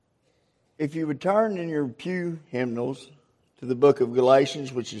If you would turn in your pew hymnals to the book of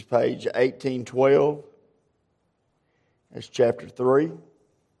Galatians, which is page 1812, that's chapter 3.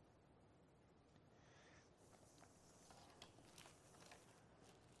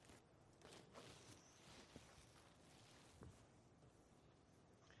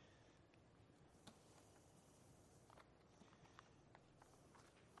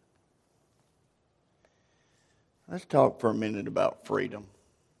 Let's talk for a minute about freedom.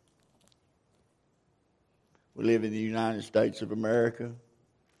 We live in the United States of America.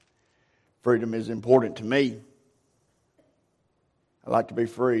 Freedom is important to me. I like to be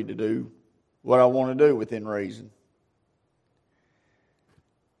free to do what I want to do within reason.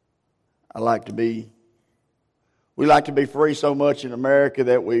 We like to be free so much in America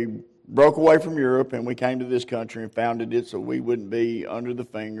that we broke away from Europe and we came to this country and founded it so we wouldn't be under the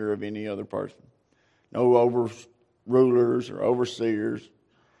finger of any other person. No rulers or overseers.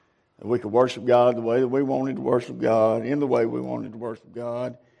 That we could worship God the way that we wanted to worship God, in the way we wanted to worship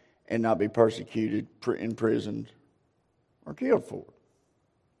God, and not be persecuted, imprisoned, or killed for it.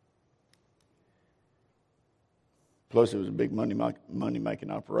 Plus, it was a big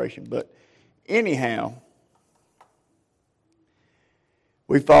money-making operation. But anyhow,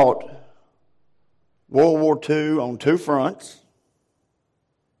 we fought World War II on two fronts,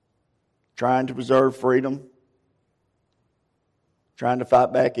 trying to preserve freedom, trying to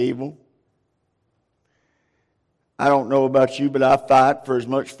fight back evil. I don't know about you, but I fight for as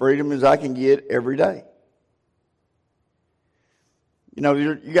much freedom as I can get every day. You know,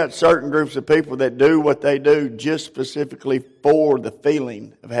 you got certain groups of people that do what they do just specifically for the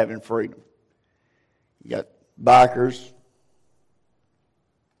feeling of having freedom. You got bikers,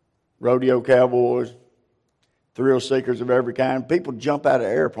 rodeo cowboys, thrill seekers of every kind. People jump out of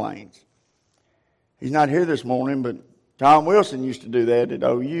airplanes. He's not here this morning, but Tom Wilson used to do that at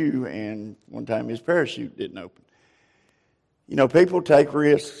OU, and one time his parachute didn't open. You know, people take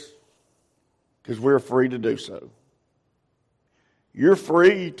risks because we're free to do so. You're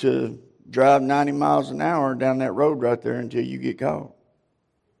free to drive 90 miles an hour down that road right there until you get caught.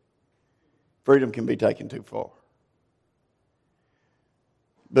 Freedom can be taken too far.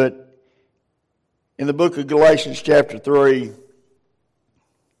 But in the book of Galatians chapter 3,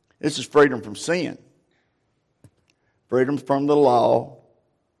 this is freedom from sin. Freedom from the law.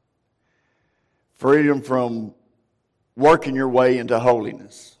 Freedom from working your way into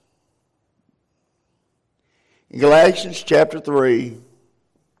holiness. In Galatians chapter 3,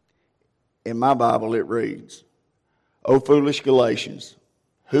 in my Bible it reads, O foolish Galatians,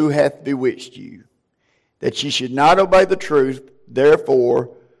 who hath bewitched you, that ye should not obey the truth, therefore,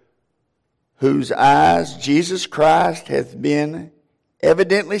 whose eyes Jesus Christ hath been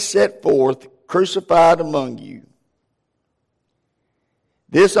evidently set forth, crucified among you.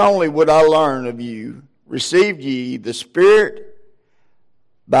 This only would I learn of you. Received ye the Spirit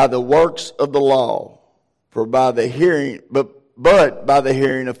by the works of the law, for by the hearing, but by the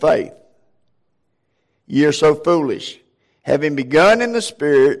hearing of faith. Ye are so foolish, having begun in the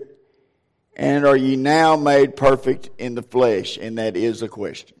Spirit, and are ye now made perfect in the flesh? And that is a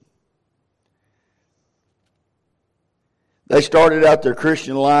question. They started out their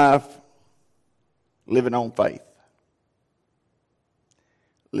Christian life living on faith,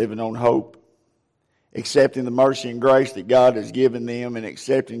 living on hope, accepting the mercy and grace that God has given them, and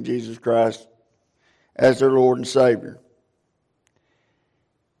accepting Jesus Christ as their Lord and Savior.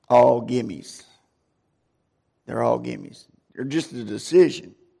 All gimmies. They're all gimmies. They're just a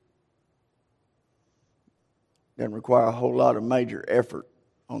decision. Doesn't require a whole lot of major effort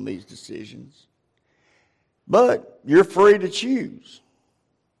on these decisions. But you're free to choose.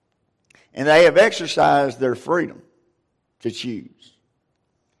 And they have exercised their freedom to choose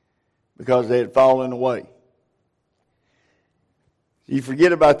because they had fallen away. You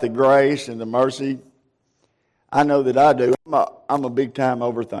forget about the grace and the mercy. I know that I do. I'm a big-time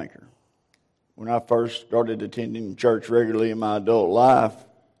overthinker. When I first started attending church regularly in my adult life,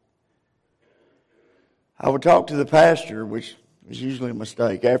 I would talk to the pastor, which was usually a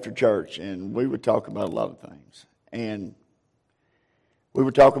mistake, after church, and we would talk about a lot of things. And we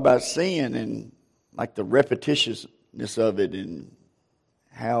would talk about sin and like the repetitiousness of it and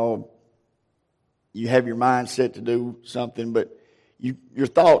how you have your mind set to do something, but your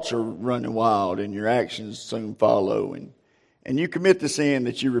thoughts are running wild and your actions soon follow. And you commit the sin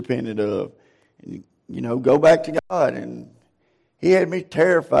that you repented of. And, go back to God. And he had me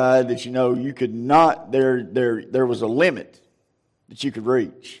terrified that, you could not, there was a limit that you could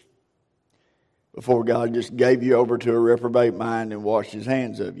reach before God just gave you over to a reprobate mind and washed his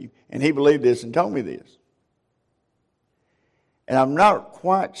hands of you. And he believed this and told me this. And I'm not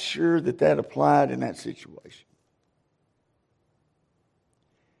quite sure that applied in that situation.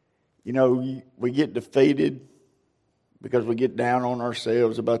 You know, we get defeated because we get down on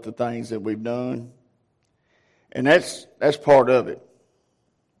ourselves about the things that we've done. And that's part of it.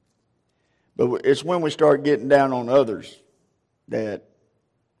 But it's when we start getting down on others that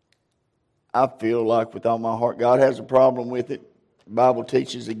I feel like with all my heart, God has a problem with it. The Bible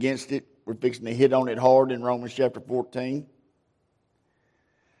teaches against it. We're fixing to hit on it hard in Romans chapter 14.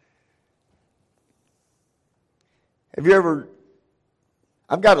 Have you ever...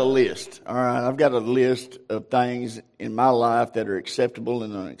 I've got a list, all right? I've got a list of things in my life that are acceptable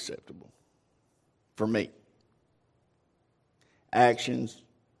and unacceptable for me. Actions,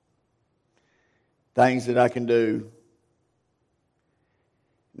 things that I can do.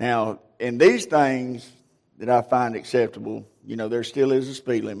 Now, in these things that I find acceptable, you know, there still is a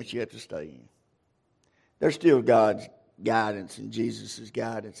speed limit you have to stay in. There's still God's guidance and Jesus'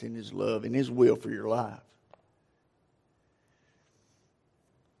 guidance and His love and His will for your life.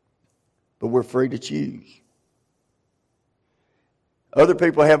 But we're free to choose. Other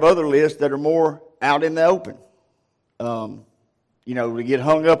people have other lists that are more out in the open. You know, to get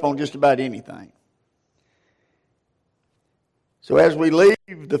hung up on just about anything. So as we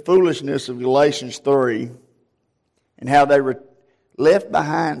leave the foolishness of Galatians 3 and how they left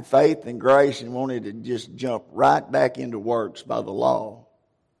behind faith and grace and wanted to just jump right back into works by the law,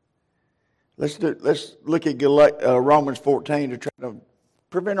 let's look at Romans 14 to try to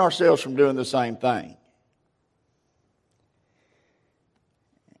prevent ourselves from doing the same thing.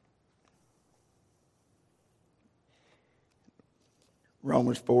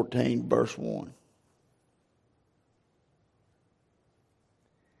 Romans 14, verse 1.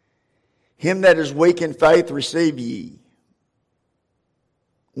 Him that is weak in faith receive ye,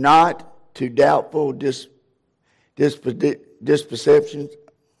 not to doubtful dispositions.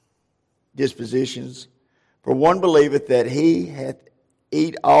 For one believeth that he hath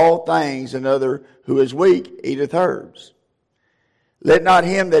eat all things, another who is weak eateth herbs. Let not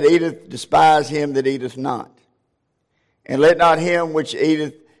him that eateth despise him that eateth not. And let not him which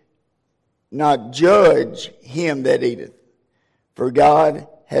eateth not judge him that eateth, for God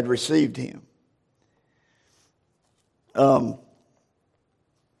had received him. I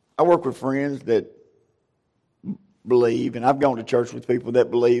work with friends that believe, and I've gone to church with people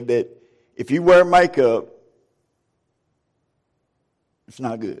that believe that if you wear makeup, it's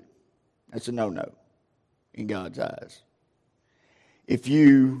not good. That's a no-no in God's eyes. If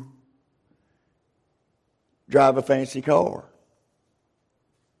you drive a fancy car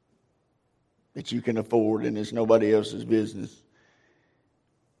that you can afford and it's nobody else's business,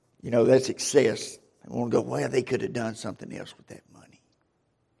 you know, that's excess. I want to go, well, they could have done something else with that money.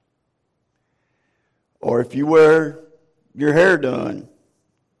 Or if you wear your hair done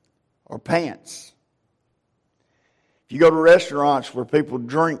or pants. If you go to restaurants where people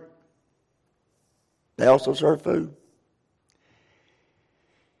drink, they also serve food.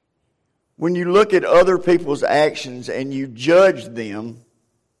 When you look at other people's actions and you judge them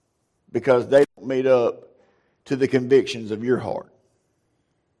because they don't meet up to the convictions of your heart,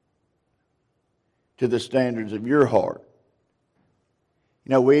 to the standards of your heart. You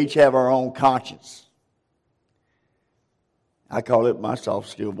know, we each have our own conscience. I call it my soft,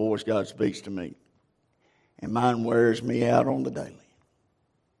 still voice. God speaks to me. And mine wears me out on the daily.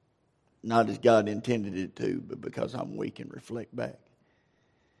 Not as God intended it to, but because I'm weak and reflect back.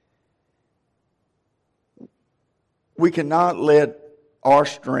 We cannot let our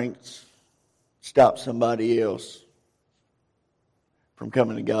strengths stop somebody else from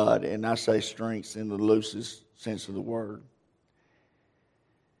coming to God. And I say strengths in the loosest sense of the word.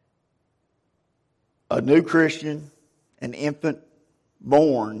 A new Christian, an infant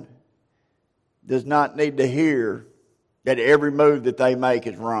born, does not need to hear that every move that they make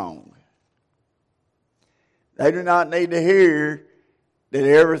is wrong. They do not need to hear that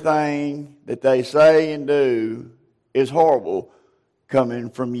everything that they say and do is horrible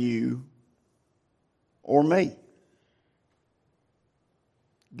coming from you or me.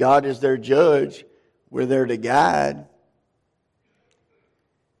 God is their judge. We're there to guide.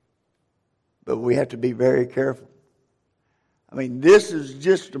 But we have to be very careful. I mean, this is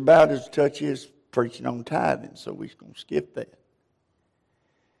just about as touchy as preaching on tithing, so we're going to skip that.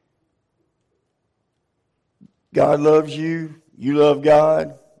 God loves you. You love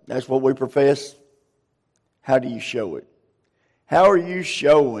God. That's what we profess. How do you show it? How are you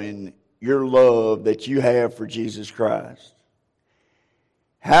showing your love that you have for Jesus Christ?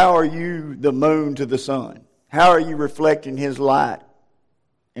 How are you the moon to the sun? How are you reflecting His light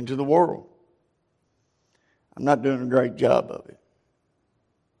into the world? I'm not doing a great job of it.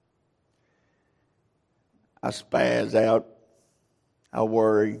 I spaz out. I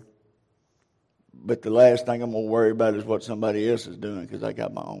worry. But the last thing I'm going to worry about is what somebody else is doing because I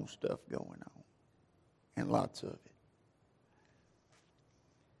got my own stuff going on. And lots of it.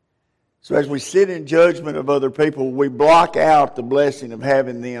 So as we sit in judgment of other people, we block out the blessing of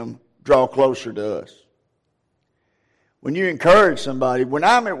having them draw closer to us. When you encourage somebody, when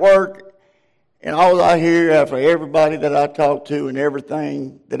I'm at work and all I hear after everybody that I talk to and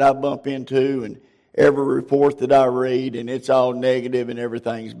everything that I bump into and every report that I read and it's all negative and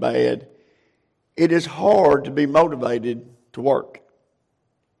everything's bad, it is hard to be motivated to work.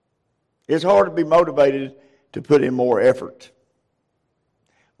 It's hard to be motivated to put in more effort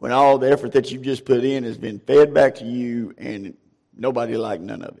when all the effort that you've just put in has been fed back to you and nobody liked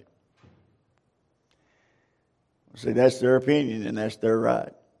none of it. See, that's their opinion and that's their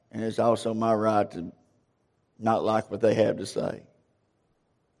right. And it's also my right to not like what they have to say.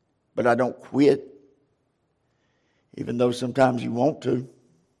 But I don't quit, even though sometimes you want to.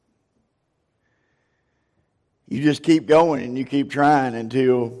 You just keep going and you keep trying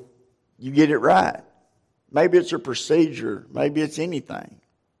until you get it right. Maybe it's a procedure. Maybe it's anything.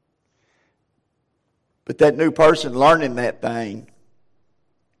 But that new person learning that thing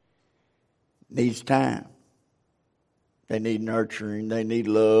needs time. They need nurturing. They need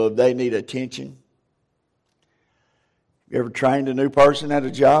love. They need attention. You ever trained a new person at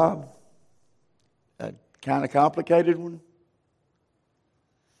a job? A kind of complicated one?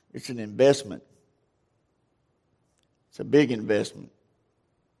 It's an investment. It's a big investment.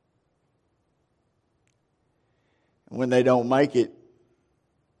 And when they don't make it,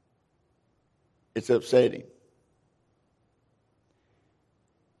 it's upsetting.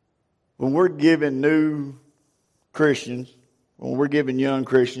 When we're giving new Christians, when we're giving young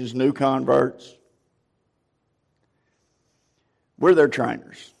Christians, new converts, we're their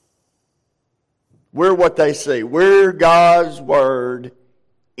trainers. We're what they see. We're God's Word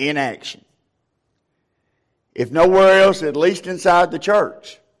in action. If nowhere else, at least inside the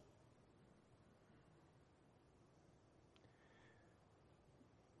church.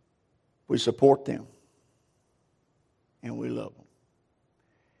 We support them. And we love them.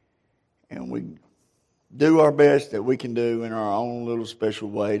 And we do our best that we can do in our own little special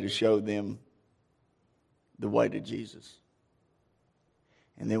way to show them the way to Jesus.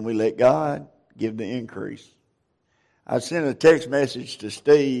 And then we let God give the increase. I sent a text message to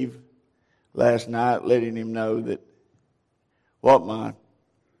Steve last night letting him know that what my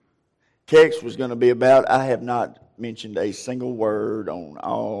text was going to be about. I have not mentioned a single word on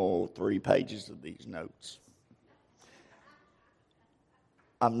all 3 pages of these notes.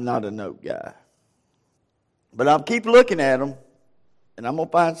 I'm not a note guy. But I'll keep looking at them, and I'm going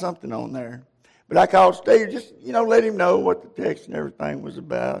to find something on there. But I called Steve, just, let him know what the text and everything was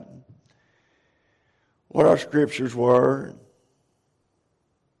about, and what our scriptures were.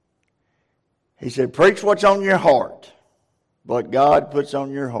 He said, preach what's on your heart, what God puts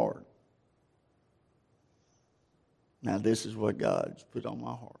on your heart. Now, this is what God's put on my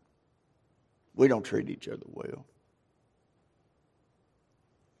heart. We don't treat each other well.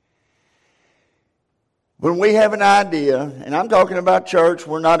 When we have an idea, and I'm talking about church,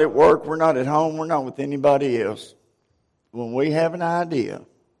 we're not at work, we're not at home, we're not with anybody else. When we have an idea,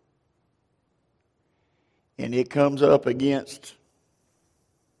 and it comes up against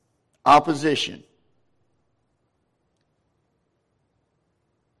opposition,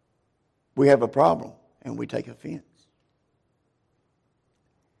 we have a problem, and we take offense.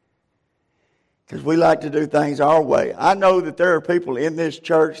 Because we like to do things our way. I know that there are people in this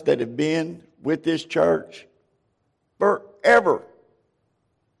church that have been with this church forever.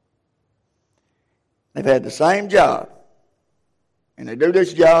 They've had the same job. And they do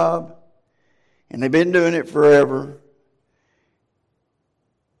this job. And they've been doing it forever.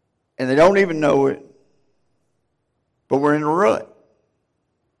 And they don't even know it. But we're in a rut.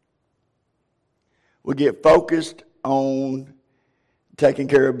 We get focused on taking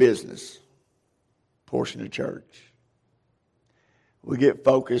care of business. Portion of church. We get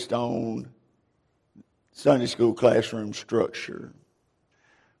focused on Sunday school classroom structure.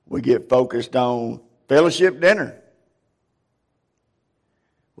 We get focused on fellowship dinner.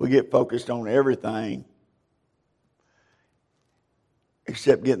 We get focused on everything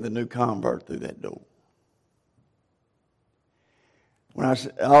except getting the new convert through that door. When I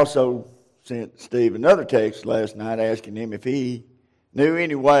also sent Steve another text last night asking him if he knew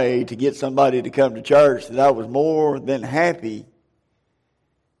any way to get somebody to come to church, that I was more than happy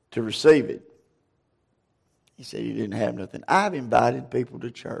to receive it. He said he didn't have nothing. I've invited people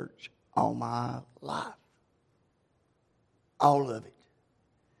to church all my life. All of it.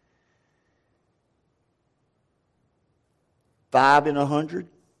 5 in 100,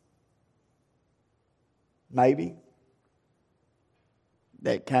 maybe,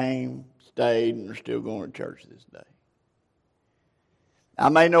 that came, stayed, and are still going to church this day. I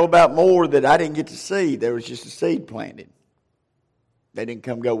may know about more that I didn't get to see. There was just a seed planted. They didn't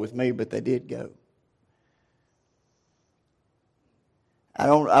come go with me, but they did go.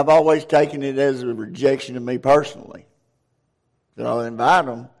 I've always taken it as a rejection of me personally. That I'll invite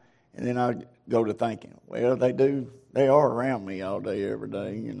them, and then I go to thinking, well, they are around me all day, every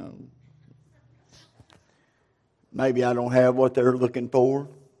day, you know. Maybe I don't have what they're looking for.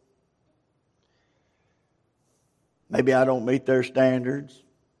 Maybe I don't meet their standards.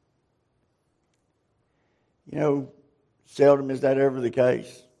 You know, seldom is that ever the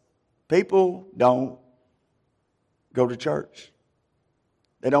case. People don't go to church.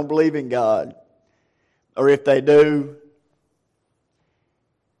 They don't believe in God. Or if they do,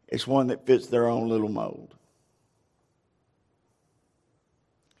 it's one that fits their own little mold.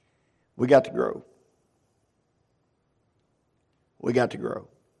 We got to grow. We got to grow.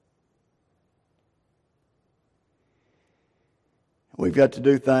 We've got to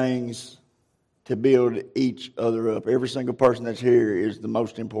do things to build each other up. Every single person that's here is the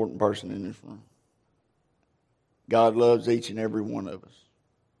most important person in this room. God loves each and every one of us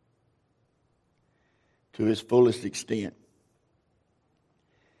to his fullest extent.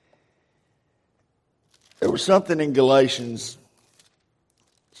 There was something in Galatians,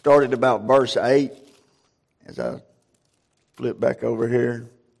 started about verse 8, as I flip back over here.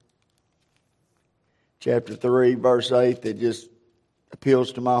 Chapter 3, verse 8, that just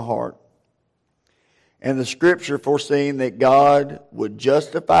appeals to my heart. And the scripture foreseeing that God would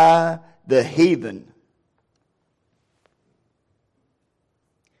justify the heathen.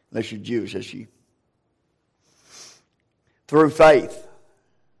 Unless you're Jewish, that's you. Through faith.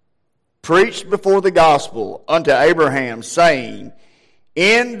 Preached before the gospel unto Abraham, saying,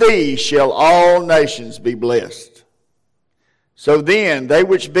 in thee shall all nations be blessed. So then, they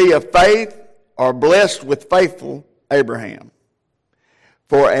which be of faith are blessed with faithful Abraham.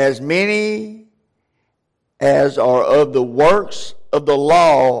 For as many as are of the works of the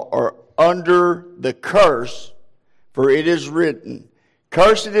law are under the curse, for it is written,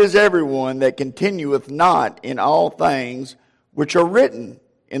 cursed is everyone that continueth not in all things which are written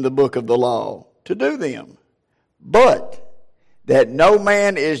in the book of the law, to do them. But that no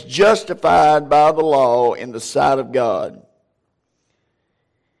man is justified by the law in the sight of God.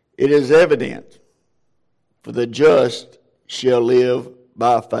 It is evident, for the just shall live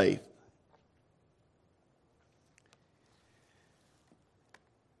by faith.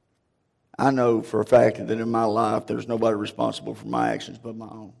 I know for a fact that in my life there's nobody responsible for my actions but my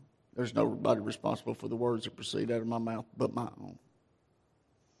own. There's nobody responsible for the words that proceed out of my mouth but my own.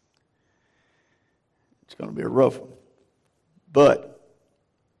 It's going to be a rough one. But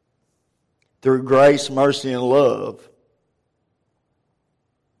through grace, mercy, and love,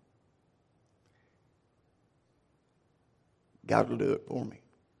 God will do it for me.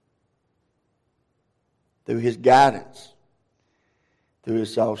 Through his guidance, through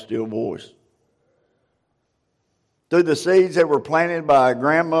his soft, still voice. Through the seeds that were planted by a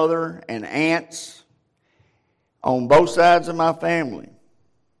grandmother and aunts on both sides of my family.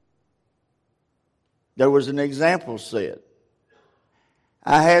 There was an example set.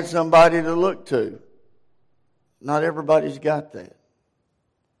 I had somebody to look to. Not everybody's got that.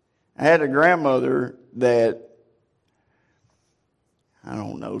 I had a grandmother that, I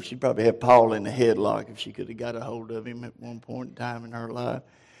don't know, she probably had Paul in the headlock if she could have got a hold of him at one point in time in her life.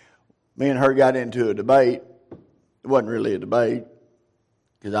 Me and her got into a debate. It wasn't really a debate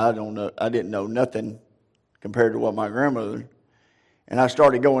because I didn't know nothing compared to what my grandmother. And I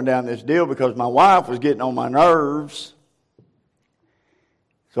started going down this deal because my wife was getting on my nerves.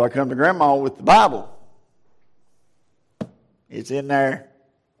 So I come to Grandma with the Bible. It's in there.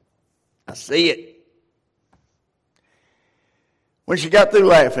 I see it. When she got through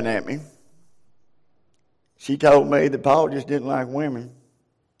laughing at me, she told me that Paul just didn't like women,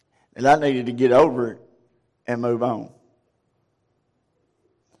 and I needed to get over it and move on.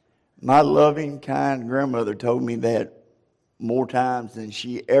 My loving, kind grandmother told me that more times than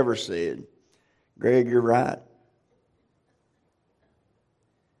she ever said, Greg, you're right.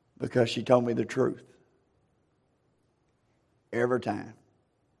 Because she told me the truth. Every time.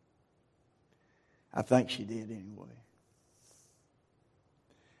 I think she did anyway.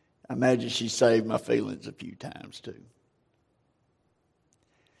 I imagine she saved my feelings a few times too.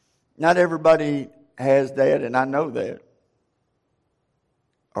 Not everybody has that, and I know that.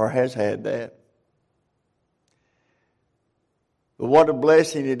 Or has had that. But what a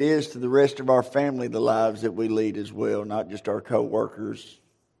blessing it is to the rest of our family, the lives that we lead as well, not just our co-workers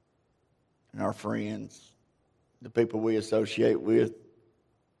and our friends, the people we associate with.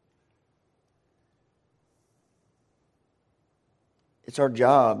 It's our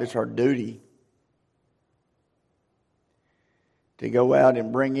job, it's our duty to go out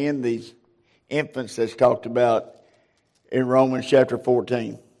and bring in these infants that's talked about in Romans chapter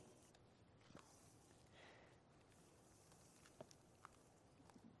 14.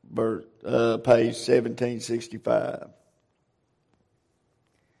 Page 1765.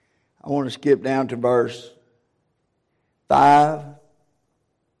 I want to skip down to verse 5.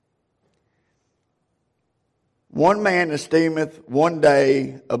 One man esteemeth one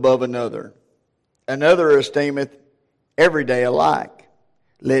day above another, another esteemeth every day alike.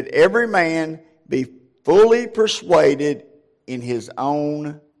 Let every man be fully persuaded in his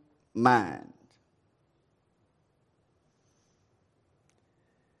own mind.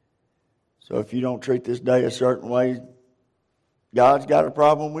 So if you don't treat this day a certain way, God's got a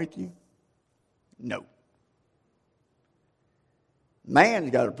problem with you? No.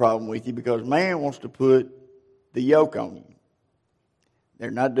 Man's got a problem with you because man wants to put the yoke on you. They're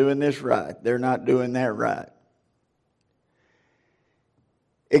not doing this right. They're not doing that right.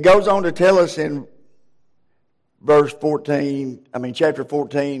 It goes on to tell us in chapter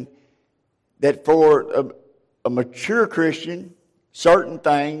 14, that for a mature Christian, certain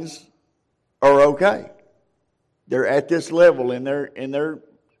things are okay. They're at this level in their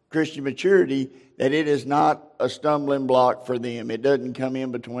Christian maturity that it is not a stumbling block for them. It doesn't come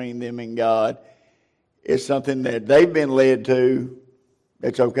in between them and God. It's something that they've been led to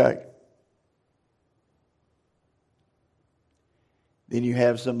that's okay. Then you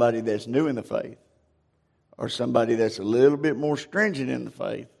have somebody that's new in the faith, or somebody that's a little bit more stringent in the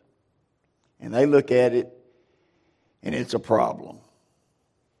faith, and they look at it and it's a problem.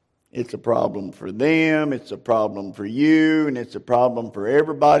 It's a problem for them, it's a problem for you, and it's a problem for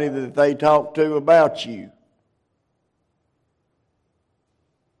everybody that they talk to about you.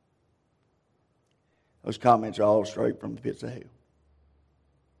 Those comments are all straight from the pits of hell.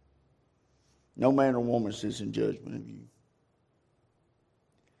 No man or woman sits in judgment of you.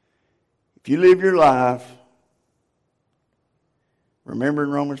 If you live your life, remember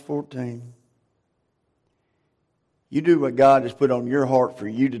in Romans 14, you do what God has put on your heart for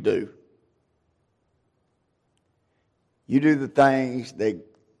you to do. You do the things that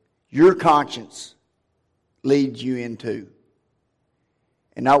your conscience leads you into,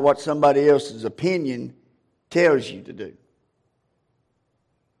 and not what somebody else's opinion tells you to do.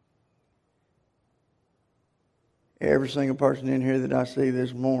 Every single person in here that I see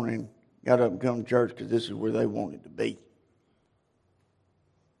this morning got up and come to church because this is where they wanted to be.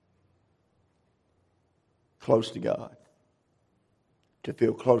 Close to God. To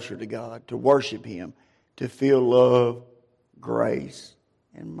feel closer to God. To worship Him. To feel love, grace,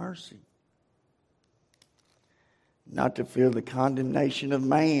 and mercy. Not to feel the condemnation of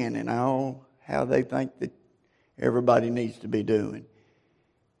man and all how they think that everybody needs to be doing.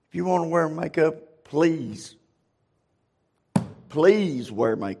 If you want to wear makeup, please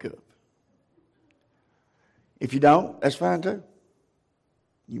wear makeup. If you don't, that's fine too.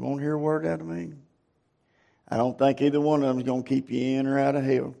 You won't hear a word out of me. I don't think either one of them is going to keep you in or out of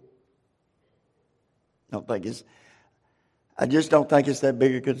hell. I just don't think it's that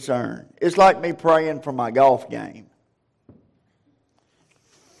big a concern. It's like me praying for my golf game.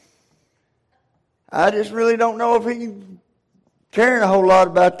 I just really don't know if he's caring a whole lot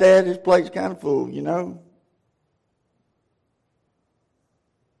about that. His plate's kind of full, you know.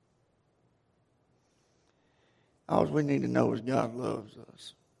 All we need to know is God loves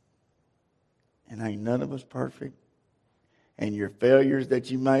us. And ain't none of us perfect. And your failures that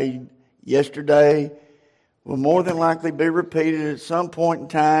you made yesterday will more than likely be repeated at some point in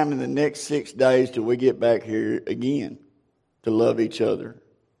time in the next 6 days till we get back here again to love each other,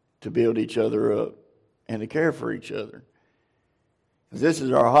 to build each other up, and to care for each other. Because this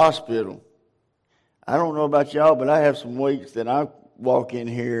is our hospital. I don't know about y'all, but I have some weeks that I walk in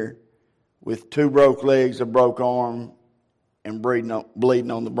here with 2 broke legs, a broke arm, and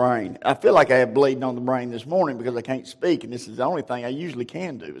bleeding on the brain. I feel like I have bleeding on the brain this morning because I can't speak, and this is the only thing I usually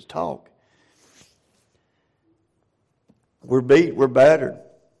can do is talk. We're beat, we're battered.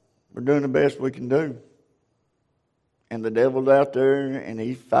 We're doing the best we can do. And the devil's out there, and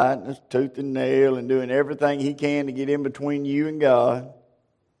he's fighting us tooth and nail and doing everything he can to get in between you and God.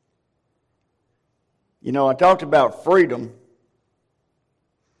 You know, I talked about freedom.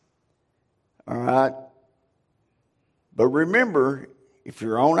 All right? But remember, if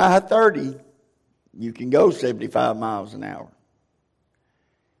you're on I-30, you can go 75 miles an hour.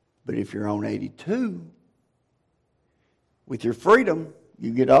 But if you're on 82, with your freedom,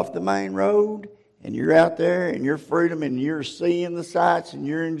 you get off the main road and you're out there and your freedom and you're seeing the sights and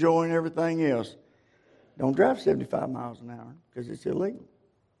you're enjoying everything else. Don't drive 75 miles an hour because it's illegal.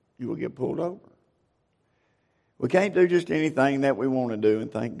 You will get pulled over. We can't do just anything that we want to do,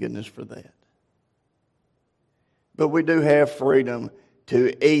 and thank goodness for that. But we do have freedom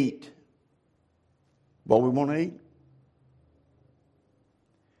to eat what we want to eat,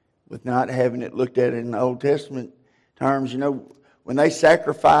 with not having it looked at in the Old Testament terms. You know, when they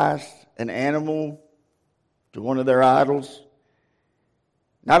sacrificed an animal to one of their idols,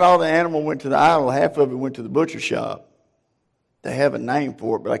 not all the animal went to the idol, half of it went to the butcher shop. They have a name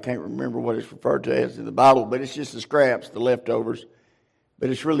for it, but I can't remember what it's referred to as in the Bible, but it's just the scraps, the leftovers.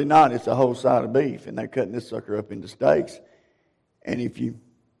 But it's really not. It's a whole side of beef, and they're cutting this sucker up into steaks. And if you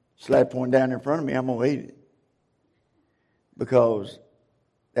slap one down in front of me, I'm going to eat it. Because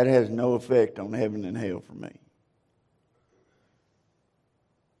that has no effect on heaven and hell for me.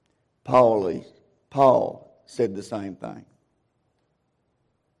 Paul said the same thing.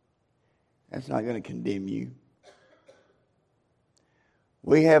 That's not going to condemn you.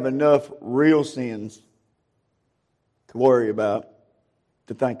 We have enough real sins to worry about,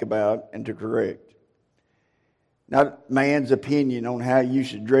 to think about, and to correct. Not man's opinion on how you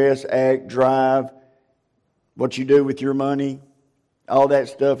should dress, act, drive, what you do with your money. All that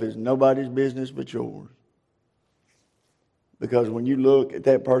stuff is nobody's business but yours. Because when you look at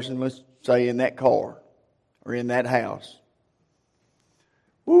that person, let's say in that car or in that house,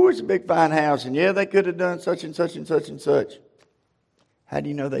 ooh, it's a big fine house, and yeah, they could have done such and such and such and such. How do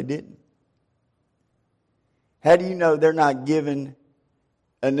you know they didn't? How do you know they're not giving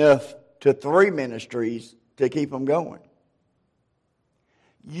enough to 3 ministries to keep them going?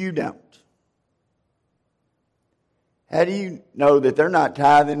 You don't. How do you know that they're not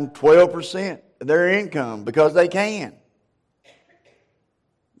tithing 12% of their income because they can?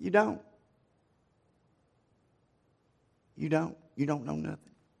 You don't. You don't. You don't know nothing.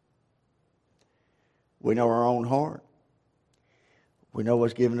 We know our own heart. We know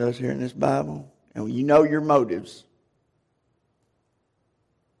what's given us here in this Bible. And you know your motives.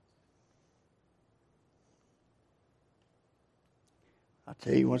 I'll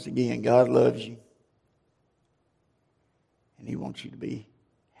tell you once again, God loves you. And He wants you to be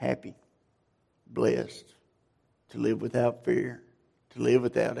happy, blessed, to live without fear, to live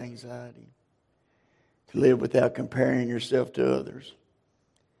without anxiety, to live without comparing yourself to others,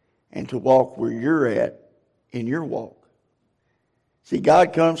 and to walk where you're at in your walk. See,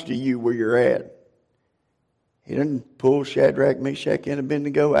 God comes to you where you're at. He didn't pull Shadrach, Meshach, and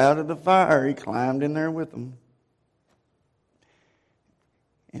Abednego out of the fire. He climbed in there with them.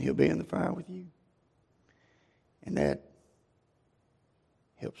 And He'll be in the fire with you. And that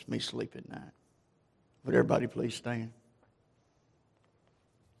helps me sleep at night. Would everybody please stand?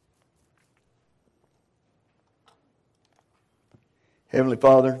 Heavenly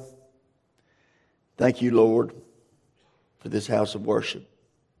Father, thank you, Lord, for this house of worship.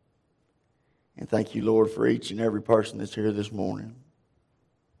 And thank you, Lord, for each and every person that's here this morning.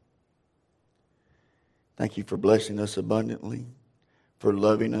 Thank you for blessing us abundantly, for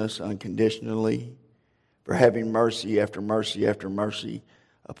loving us unconditionally, for having mercy after mercy after mercy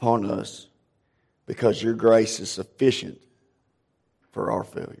upon us, because your grace is sufficient for our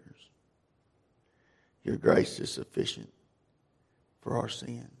failures. Your grace is sufficient for our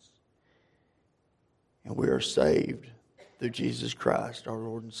sins. And we are saved through Jesus Christ, our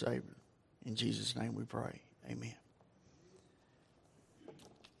Lord and Savior. In Jesus' name we pray. Amen.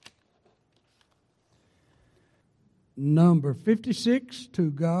 Number 56, To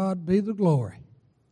God Be the Glory.